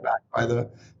and sent back by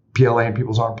the PLA and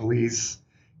People's Armed Police.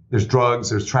 There's drugs,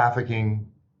 there's trafficking.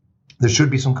 There should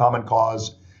be some common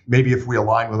cause. Maybe if we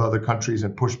align with other countries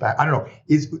and push back. I don't know.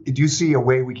 Do you see a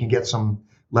way we can get some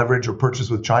leverage or purchase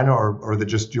with China, or are the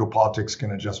just geopolitics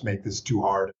going to just make this too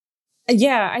hard?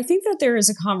 Yeah, I think that there is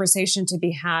a conversation to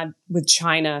be had with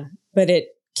China, but it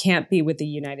can't be with the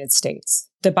United States.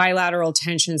 The bilateral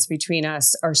tensions between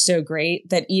us are so great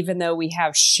that even though we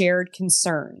have shared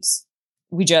concerns,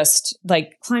 we just,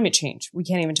 like climate change, we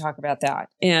can't even talk about that.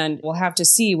 And we'll have to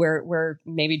see where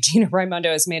maybe Gina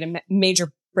Raimondo has made a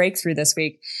major breakthrough this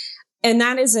week. And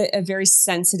that is a very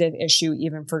sensitive issue,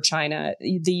 even for China.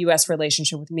 The U.S.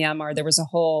 relationship with Myanmar, there was a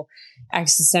whole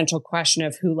existential question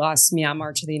of who lost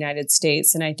Myanmar to the United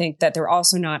States. And I think that they're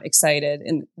also not excited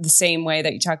in the same way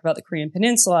that you talk about the Korean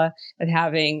Peninsula of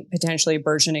having potentially a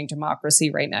burgeoning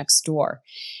democracy right next door.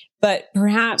 But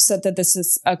perhaps that this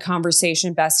is a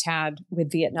conversation best had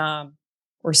with Vietnam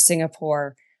or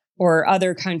Singapore or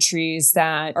other countries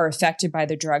that are affected by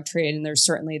the drug trade. And there's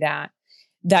certainly that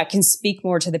can speak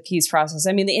more to the peace process.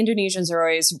 I mean, the Indonesians are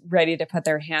always ready to put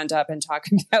their hand up and talk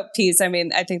about peace. I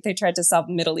mean, I think they tried to solve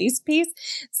Middle East peace.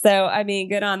 So, I mean,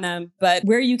 good on them. But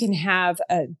where you can have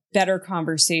a better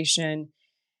conversation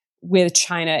with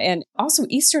China, and also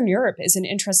Eastern Europe is an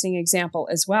interesting example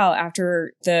as well.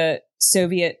 After the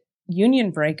Soviet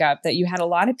Union breakup, that you had a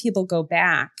lot of people go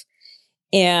back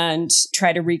and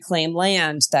try to reclaim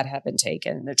land that had been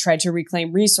taken, to try to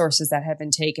reclaim resources that had been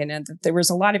taken. And there was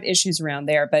a lot of issues around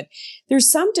there, but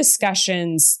there's some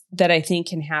discussions that I think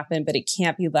can happen, but it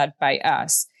can't be led by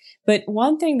us. But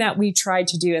one thing that we tried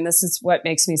to do, and this is what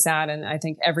makes me sad, and I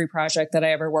think every project that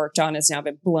I ever worked on has now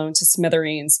been blown to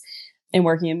smithereens in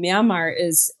working in Myanmar,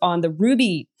 is on the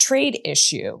ruby trade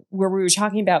issue, where we were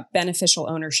talking about beneficial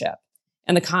ownership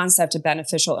and the concept of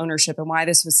beneficial ownership and why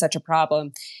this was such a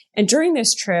problem. And during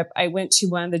this trip, I went to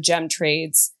one of the gem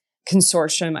trades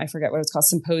consortium, I forget what it's called,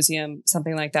 symposium,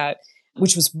 something like that,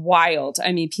 which was wild.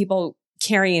 I mean, people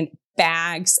carrying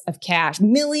bags of cash,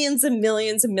 millions and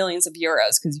millions and millions of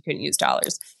euros, because you couldn't use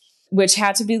dollars, which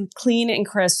had to be clean and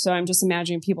crisp. So I'm just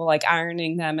imagining people like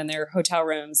ironing them in their hotel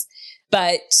rooms.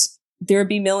 But there would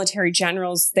be military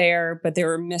generals there, but they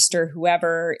were Mr.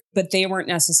 Whoever, but they weren't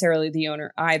necessarily the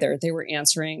owner either. They were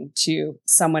answering to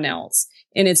someone else.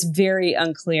 And it's very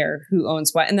unclear who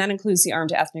owns what. And that includes the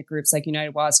armed ethnic groups like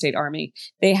United Wa State Army.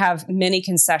 They have many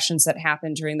concessions that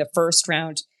happened during the first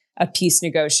round of peace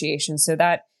negotiations. So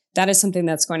that is something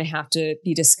that's going to have to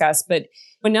be discussed. But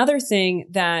another thing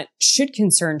that should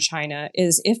concern China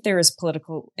is if there is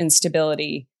political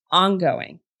instability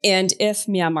ongoing, and if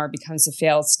Myanmar becomes a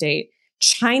failed state,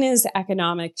 China's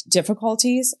economic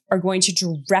difficulties are going to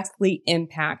directly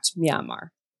impact Myanmar.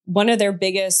 One of their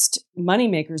biggest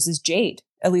moneymakers is jade,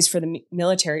 at least for the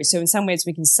military. So in some ways,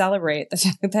 we can celebrate the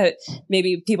fact that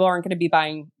maybe people aren't going to be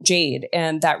buying jade,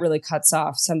 and that really cuts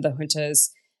off some of the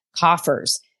junta's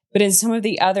coffers. But in some of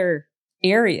the other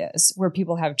areas where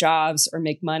people have jobs or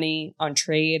make money on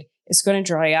trade, it's going to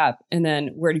dry up. And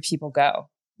then where do people go?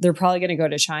 They're probably going to go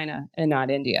to China and not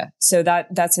India. So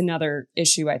that's another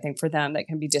issue, I think, for them that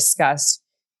can be discussed.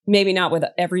 Maybe not with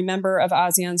every member of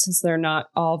ASEAN, since they're not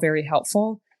all very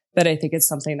helpful, but I think it's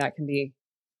something that can be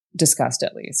discussed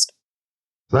at least.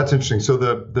 So that's interesting. So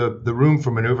the room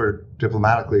for maneuver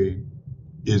diplomatically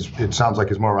it sounds like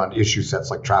is more around issue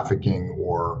sets like trafficking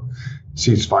or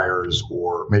ceasefires,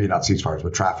 or maybe not ceasefires,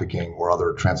 but trafficking or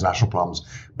other transnational problems.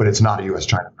 But it's not a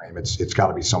U.S.-China frame. It's got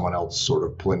to be someone else sort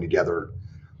of pulling together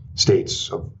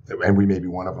states, and we may be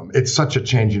one of them. It's such a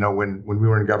change. When we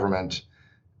were in government,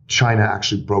 China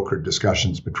actually brokered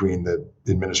discussions between the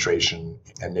administration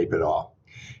and Naypyidaw,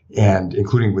 and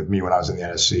including with me when I was in the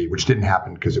NSC, which didn't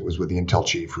happen because it was with the intel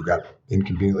chief who got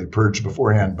inconveniently purged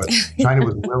beforehand. But China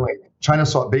was willing.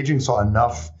 Beijing saw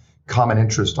enough common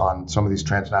interest on some of these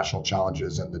transnational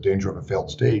challenges and the danger of a failed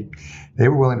state. They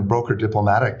were willing to broker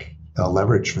diplomatic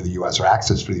leverage for the U.S. or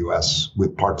access for the U.S.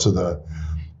 with parts of the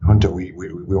junta we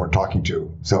weren't talking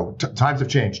to. So times have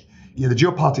changed. The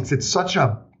geopolitics, it's such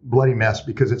a bloody mess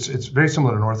because it's very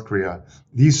similar to North Korea.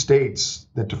 These states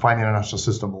that define the international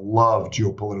system love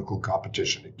geopolitical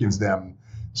competition. It gives them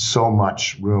so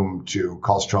much room to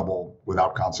cause trouble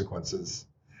without consequences.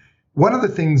 One of the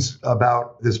things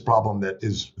about this problem that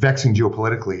is vexing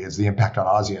geopolitically is the impact on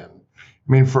ASEAN. I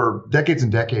mean, for decades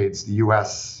and decades, the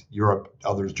US, Europe,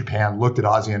 others, Japan looked at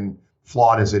ASEAN,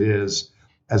 flawed as it is,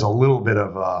 as a little bit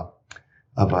of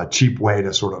a cheap way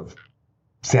to sort of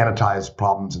sanitize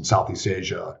problems in Southeast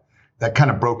Asia. That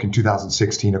kind of broke in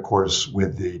 2016, of course,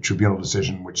 with the tribunal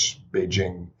decision, which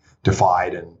Beijing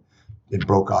defied, and it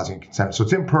broke ASEAN consensus. So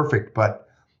it's imperfect, but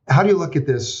how do you look at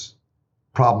this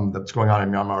problem that's going on in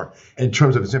Myanmar in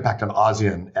terms of its impact on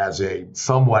ASEAN as a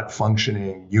somewhat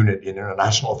functioning unit in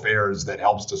international affairs that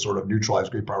helps to sort of neutralize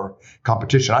great power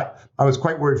competition? I was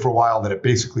quite worried for a while that it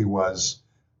basically was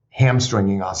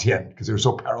hamstringing ASEAN because they were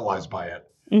so paralyzed by it.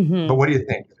 Mm-hmm. But what do you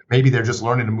think? Maybe they're just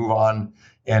learning to move on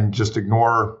and just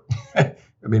ignore,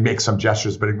 make some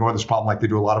gestures, but ignore this problem like they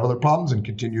do a lot of other problems and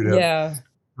continue to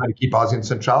try to keep ASEAN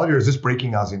centrality? Or is this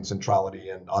breaking ASEAN centrality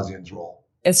and ASEAN's role?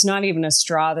 It's not even a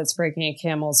straw that's breaking a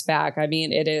camel's back. I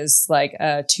mean, it is like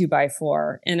a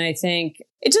 2x4. And I think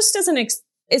it just doesn't,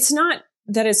 it's not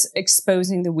that it's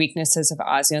exposing the weaknesses of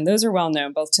ASEAN. Those are well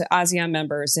known, both to ASEAN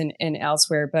members and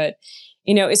elsewhere. But,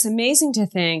 it's amazing to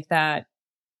think that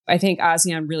I think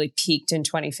ASEAN really peaked in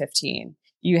 2015.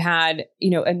 You had,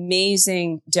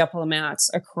 amazing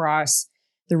diplomats across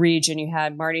the region. You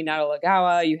had Marty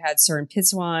Natalegawa, you had Surin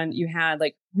Pitsuwan, you had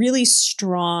like really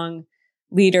strong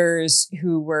leaders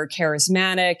who were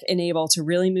charismatic and able to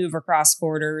really move across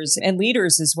borders, and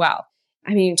leaders as well.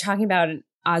 I mean, talking about an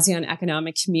ASEAN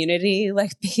economic community,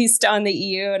 like based on the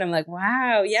EU. And I'm like,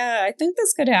 wow, yeah, I think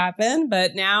this could happen.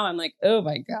 But now I'm like, oh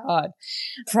my God,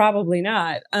 probably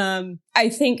not. I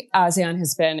think ASEAN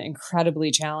has been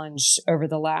incredibly challenged over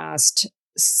the last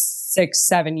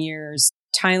 6-7 years.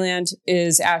 Thailand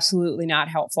is absolutely not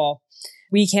helpful.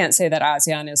 We can't say that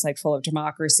ASEAN is like full of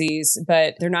democracies,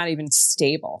 but they're not even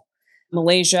stable.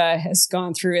 Malaysia has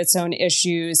gone through its own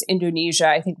issues. Indonesia,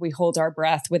 I think we hold our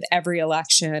breath with every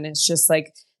election. It's just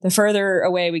like the further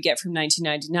away we get from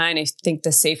 1999, I think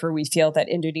the safer we feel that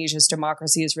Indonesia's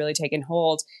democracy has really taken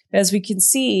hold. But as we can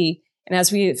see, and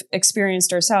as we've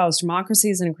experienced ourselves, democracy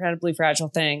is an incredibly fragile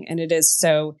thing. And it is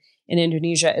so in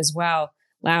Indonesia as well.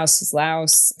 Laos is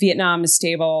Laos. Vietnam is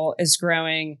stable, is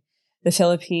growing. The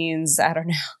Philippines, I don't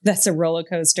know, that's a roller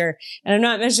coaster. And I'm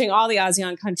not mentioning all the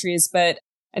ASEAN countries, but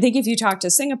I think if you talk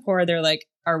to Singapore, they're like,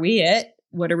 are we it?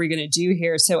 What are we going to do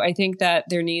here? So I think that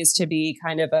there needs to be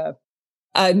kind of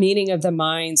a meeting of the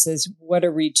minds is what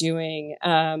are we doing?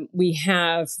 We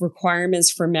have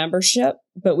requirements for membership,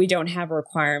 but we don't have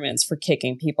requirements for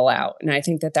kicking people out. And I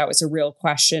think that was a real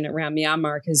question around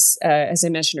Myanmar because, as I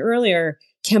mentioned earlier,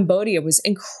 Cambodia was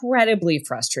incredibly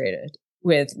frustrated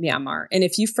with Myanmar. And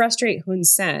if you frustrate Hun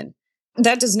Sen,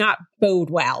 that does not bode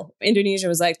well. Indonesia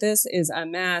was like, this is a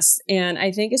mess. And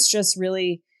I think it's just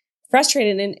really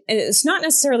frustrating. And it's not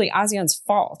necessarily ASEAN's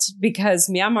fault because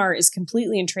Myanmar is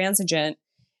completely intransigent.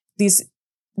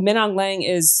 Min Aung Hlaing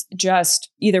is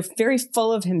just either very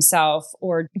full of himself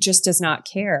or just does not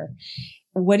care.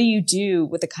 What do you do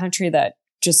with a country that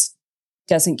just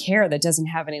doesn't care, that doesn't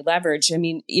have any leverage? I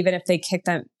mean, even if they kick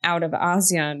them out of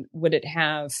ASEAN, would it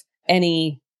have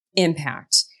any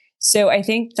impact? So I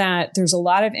think that there's a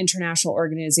lot of international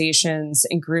organizations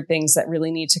and groupings that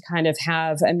really need to kind of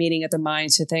have a meeting of the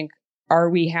minds to think,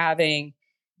 are we having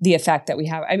the effect that we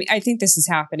have? I mean, I think this is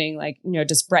happening. Like,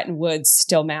 does Bretton Woods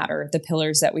still matter? The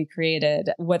pillars that we created?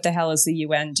 What the hell is the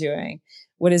UN doing?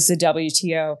 What is the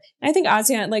WTO? And I think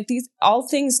ASEAN, like all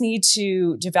things need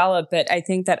to develop, but I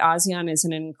think that ASEAN is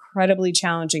in an incredibly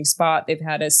challenging spot. They've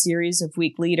had a series of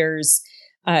weak leaders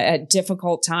at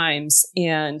difficult times.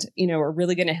 And, we're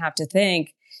really going to have to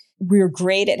think, we're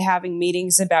great at having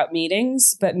meetings about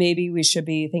meetings, but maybe we should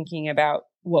be thinking about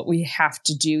what we have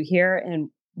to do here and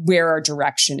where our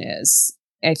direction is.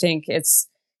 I think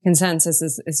consensus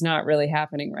is not really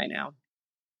happening right now.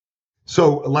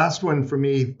 So last one for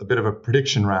me, a bit of a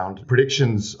prediction round.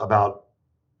 Predictions about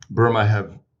Burma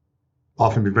have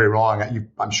often been very wrong.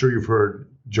 I'm sure you've heard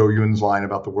Joe Yun's line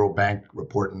about the World Bank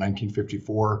report in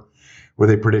 1954, where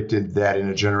they predicted that in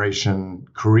a generation,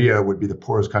 Korea would be the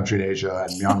poorest country in Asia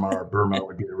and Myanmar or Burma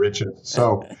would be the richest.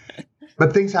 So,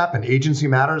 but things happen. Agency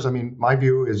matters. I mean, my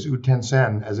view is U Ten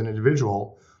Sen, as an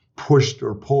individual, pushed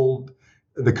or pulled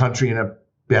the country in a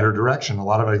better direction. A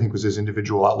lot of it, I think, was his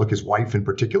individual outlook, his wife in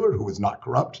particular, who was not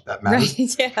corrupt. That matters.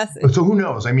 Right, yes. So who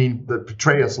knows? I mean, the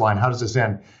Petraeus line, how does this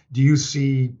end? Do you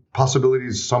see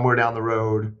possibilities somewhere down the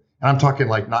road? And I'm talking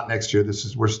like not next year.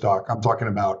 We're stuck. I'm talking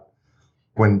about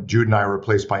when Jude and I are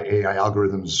replaced by AI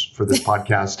algorithms for this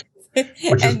podcast.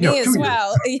 Which and is, me as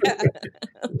well. Yeah.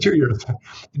 2 years. Do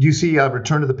you see a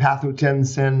return to the path U Ten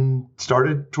Sen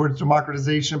started towards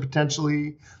democratization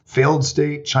potentially? Failed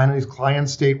state, Chinese client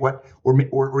state? What,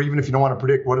 or even if you don't want to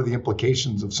predict, what are the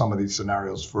implications of some of these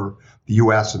scenarios for the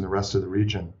U.S. and the rest of the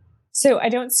region? So I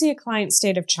don't see a client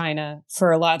state of China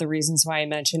for a lot of the reasons why I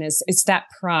mentioned it's that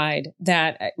pride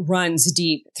that runs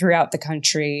deep throughout the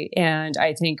country, and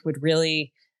I think would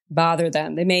really bother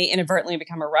them. They may inadvertently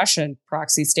become a Russian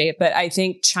proxy state, but I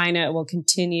think China will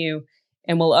continue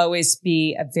and will always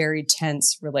be a very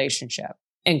tense relationship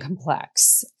and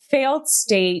complex. Failed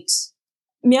state,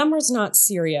 Myanmar's not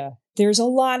Syria. There's a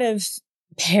lot of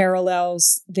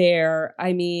parallels there.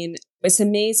 I mean, it's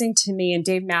amazing to me, and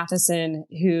Dave Matheson,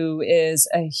 who is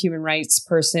a human rights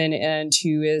person and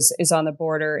who is on the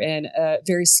border and a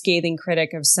very scathing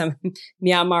critic of some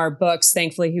Myanmar books.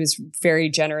 Thankfully, he was very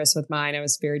generous with mine. I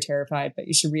was very terrified, but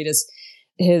you should read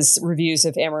his reviews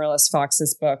of Amaryllis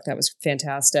Fox's book. That was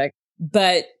fantastic.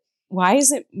 But why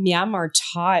isn't Myanmar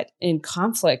taught in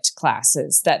conflict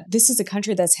classes that this is a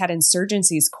country that's had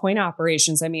insurgencies, coin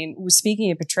operations? I mean,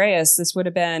 speaking of Petraeus, this would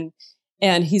have been,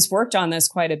 and he's worked on this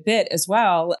quite a bit as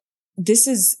well. This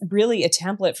is really a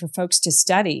template for folks to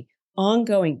study.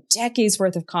 Ongoing decades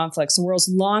worth of conflicts, the world's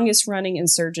longest running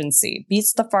insurgency,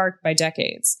 beats the FARC by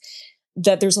decades.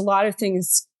 That there's a lot of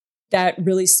things that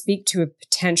really speak to a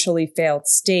potentially failed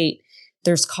state.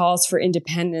 There's calls for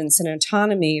independence and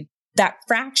autonomy. That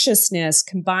fractiousness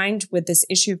combined with this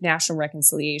issue of national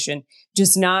reconciliation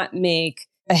does not make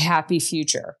a happy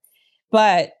future.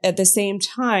 But at the same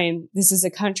time, this is a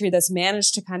country that's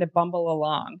managed to kind of bumble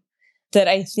along, that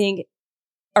I think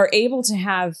are able to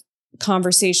have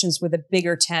conversations with a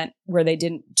bigger tent where they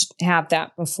didn't have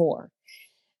that before,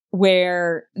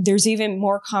 where there's even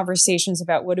more conversations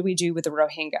about what do we do with the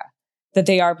Rohingya, that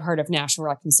they are part of national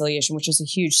reconciliation, which is a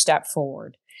huge step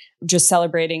forward. Just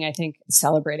commemorating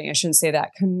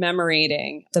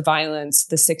the violence,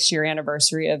 the 6-year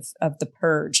anniversary of the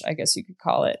purge, I guess you could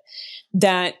call it.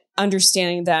 That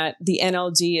understanding that the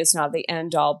NLD is not the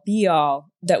end all be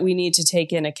all, that we need to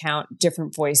take in account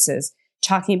different voices,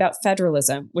 talking about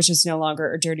federalism, which is no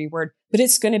longer a dirty word, but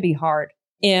it's going to be hard.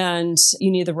 And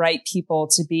you need the right people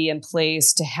to be in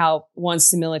place to help once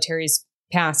the military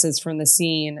passes from the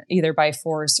scene, either by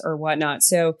force or whatnot.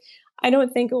 So I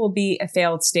don't think it will be a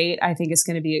failed state. I think it's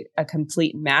going to be a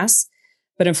complete mess.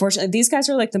 But unfortunately, these guys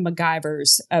are like the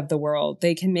MacGyvers of the world.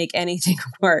 They can make anything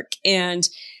work. And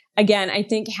again, I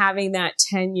think having that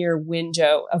 10-year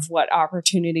window of what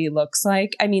opportunity looks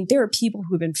like. I mean, there are people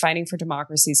who've been fighting for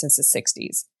democracy since the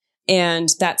 60s. And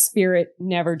that spirit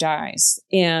never dies.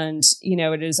 And,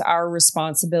 it is our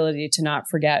responsibility to not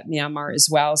forget Myanmar as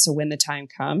well. So when the time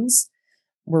comes,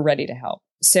 we're ready to help.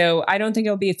 So I don't think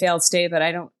it'll be a failed state, but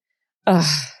I don't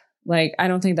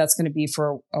think that's going to be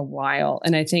for a while.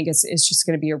 And I think it's just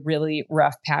going to be a really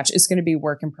rough patch. It's going to be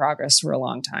work in progress for a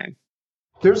long time.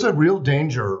 There's a real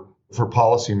danger for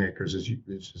policymakers,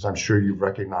 as I'm sure you've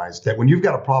recognized, that when you've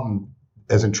got a problem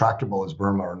as intractable as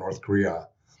Burma or North Korea,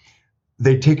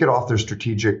 they take it off their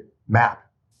strategic map.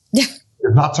 Yeah.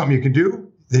 There's not something you can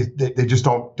do. They just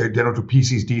don't, they don't do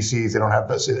PCs, DCs. They don't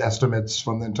have estimates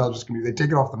from the intelligence community. They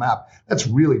take it off the map. That's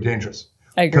really dangerous.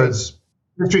 I agree. Because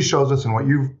history shows us, and what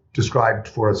you've described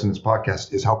for us in this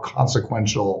podcast, is how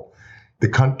consequential the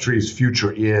country's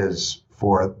future is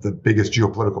for the biggest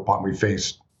geopolitical problem we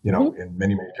faced, in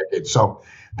many, many decades. So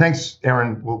thanks,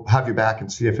 Erin. We'll have you back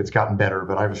and see if it's gotten better,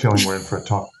 but I have a feeling we're in for a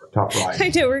tough ride. I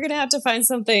know. We're going to have to find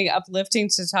something uplifting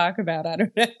to talk about. I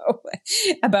don't know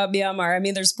about Myanmar. I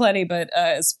mean, there's plenty, but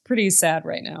it's pretty sad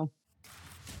right now.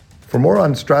 For more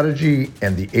on strategy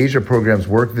and the Asia program's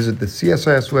work, visit the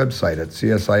CSIS website at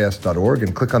csis.org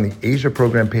and click on the Asia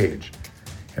program page.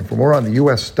 And for more on the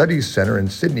U.S. Studies Center in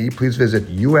Sydney, please visit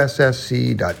ussc.edu.au.